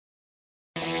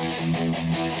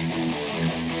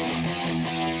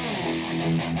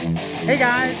Hey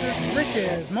guys, it's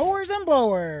Rich's Mowers and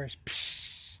Blowers.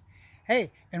 Pshhh.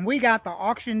 Hey, and we got the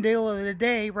auction deal of the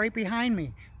day right behind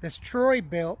me. This Troy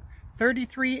built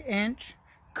 33-inch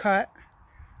cut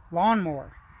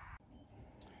lawnmower.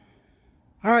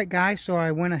 Alright guys, so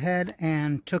I went ahead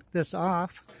and took this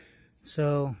off.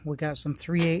 So we got some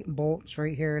 3/8 bolts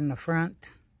right here in the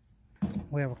front.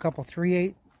 We have a couple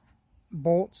 3/8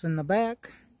 bolts in the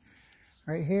back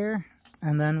right here.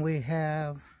 And then we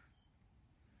have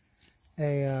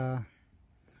a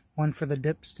one for the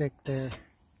dipstick there,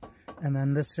 and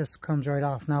then this just comes right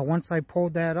off. Now once I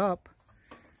pulled that up,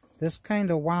 this kind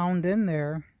of wound in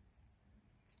there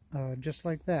just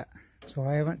like that. So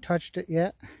I haven't touched it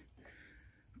yet,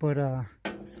 but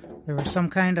there was some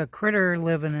kind of critter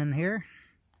living in here.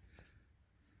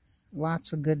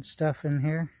 Lots of good stuff in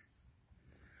here.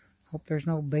 Hope there's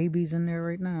no babies in there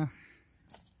right now,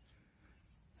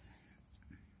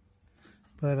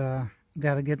 but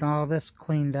got to get all this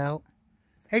cleaned out.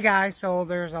 Hey guys, so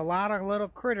there's a lot of little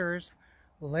critters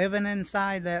living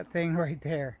inside that thing right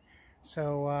there.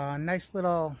 So nice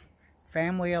little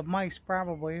family of mice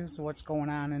probably is what's going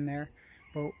on in there.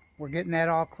 But we're getting that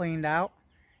all cleaned out,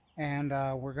 and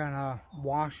we're gonna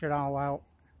wash it all out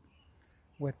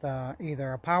with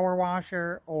either a power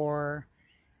washer or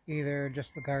either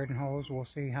just the garden hose. We'll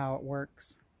see how it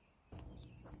works.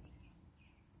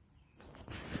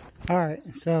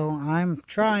 Alright, so I'm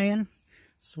trying.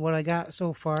 This is what I got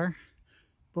so far.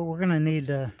 But we're going to need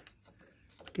to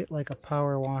get like a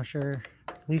power washer,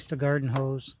 at least a garden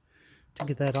hose, to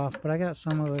get that off. But I got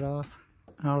some of it off,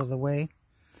 out of the way.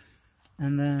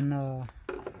 And then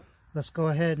let's go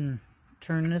ahead and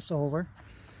turn this over.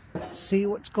 See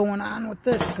what's going on with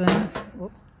this thing.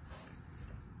 Whoop.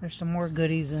 There's some more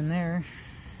goodies in there.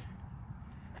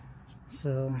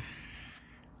 So,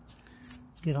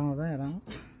 get all that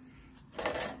out.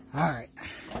 Alright,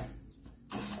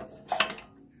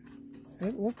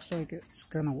 it looks like it's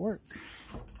gonna work.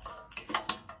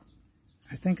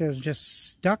 I think I was just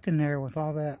stuck in there with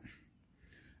all that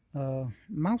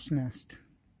mouse nest.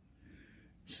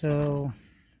 So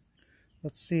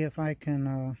let's see if I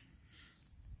can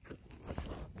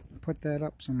put that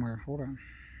up somewhere. Hold on.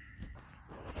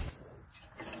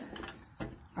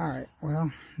 Alright,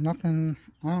 well, nothing,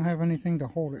 I don't have anything to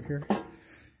hold it here.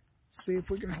 See if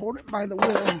we can hold it by the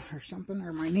wheel or something,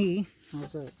 or my knee.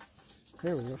 How's that?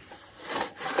 There we go.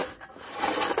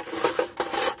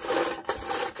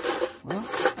 Well,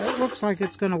 it looks like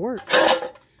it's gonna work.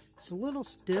 It's a little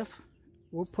stiff.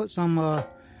 We'll put some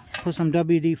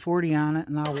WD-40 on it,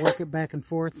 and I'll work it back and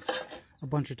forth a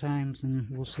bunch of times, and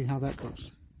we'll see how that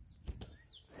goes.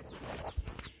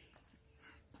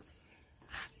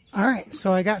 Alright,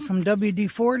 so I got some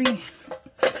WD-40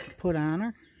 put on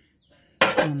her.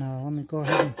 And let me go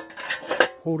ahead and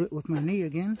hold it with my knee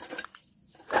again.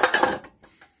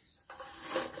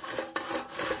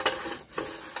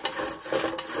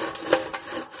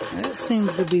 It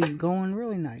seems to be going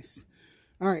really nice.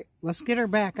 Alright, let's get her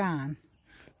back on.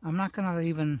 I'm not going to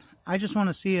even, I just want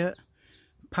to see it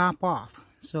pop off.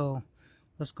 So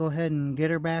let's go ahead and get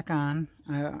her back on.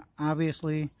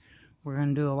 Obviously, we're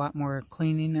going to do a lot more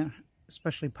cleaning,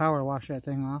 especially power wash that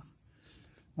thing off.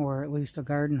 Or at least a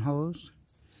garden hose.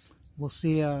 We'll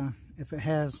see if it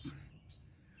has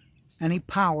any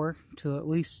power to at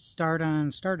least start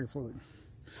on starter fluid.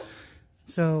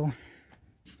 So,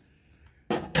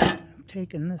 I'm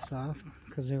taking this off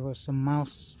because there was some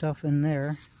mouse stuff in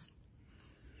there.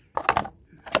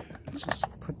 Let's just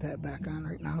put that back on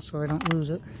right now so I don't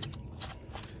lose it.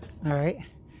 Alright,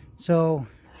 so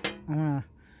I'm going to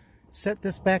set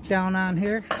this back down on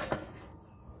here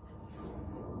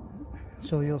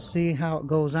so you'll see how it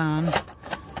goes on.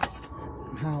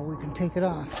 How we can take it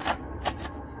off.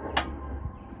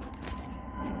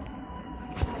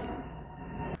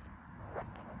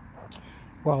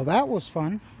 Well, that was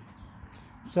fun.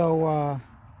 So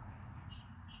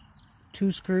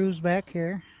 2 screws back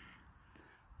here,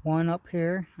 1 up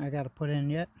here I got to put in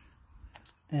yet,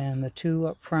 and the 2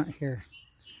 up front here.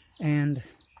 And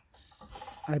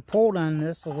I pulled on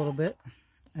this a little bit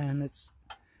and it's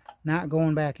not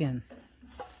going back in.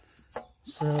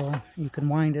 So you can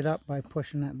wind it up by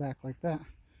pushing that back like that.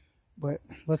 But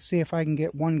let's see if I can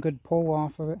get one good pull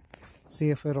off of it.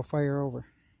 See if it'll fire over.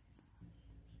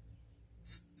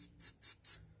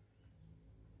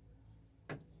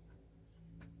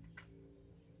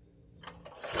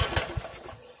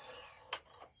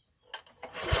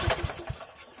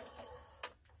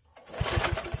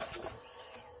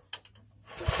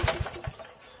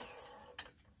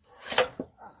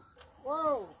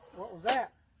 Whoa! What was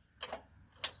that?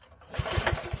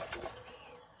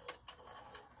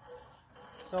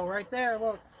 So right there,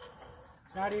 look,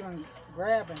 it's not even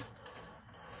grabbing.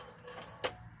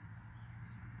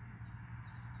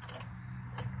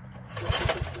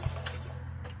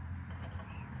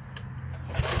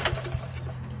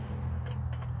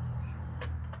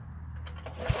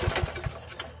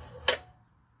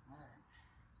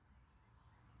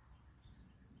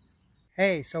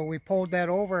 Hey, so we pulled that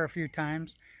over a few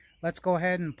times. Let's go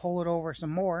ahead and pull it over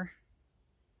some more.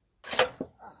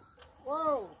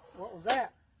 Whoa, what was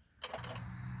that?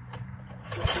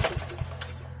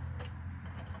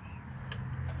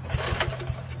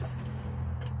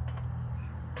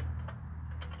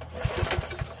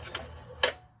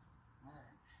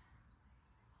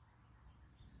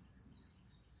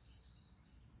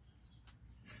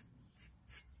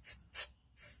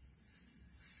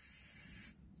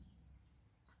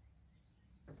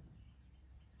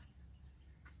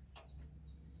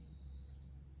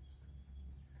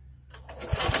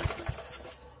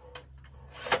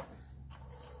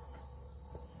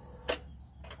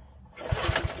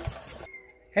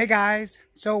 Hey guys,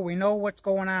 so we know what's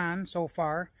going on so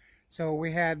far. So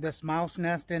we had this mouse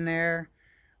nest in there.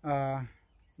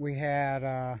 We had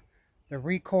the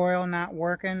recoil not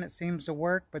working. It seems to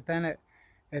work, but then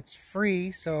it's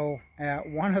free. So at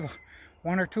one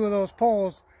or two of those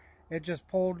pulls, it just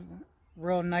pulled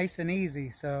real nice and easy.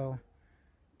 So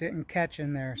didn't catch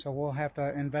in there. So we'll have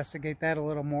to investigate that a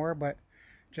little more. But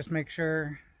just make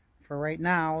sure for right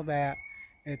now that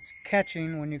it's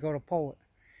catching when you go to pull it.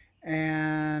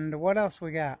 And what else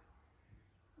we got?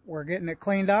 We're getting it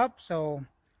cleaned up. So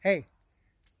hey,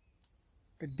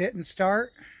 it didn't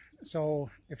start. So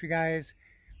if you guys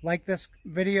like this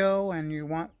video and you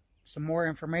want some more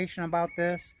information about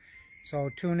this, so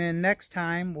tune in next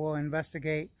time. We'll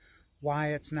investigate why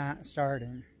it's not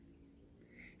starting.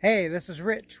 Hey, this is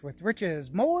Rich with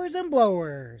Rich's Mowers and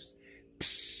Blowers.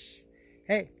 Pshhh.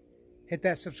 Hey, hit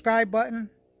that subscribe button,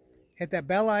 hit that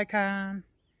bell icon.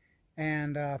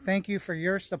 And thank you for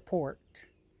your support.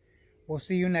 We'll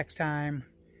see you next time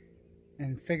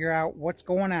and figure out what's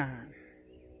going on.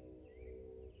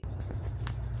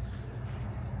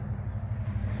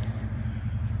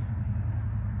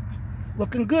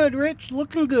 Looking good, Rich.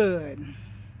 Looking good.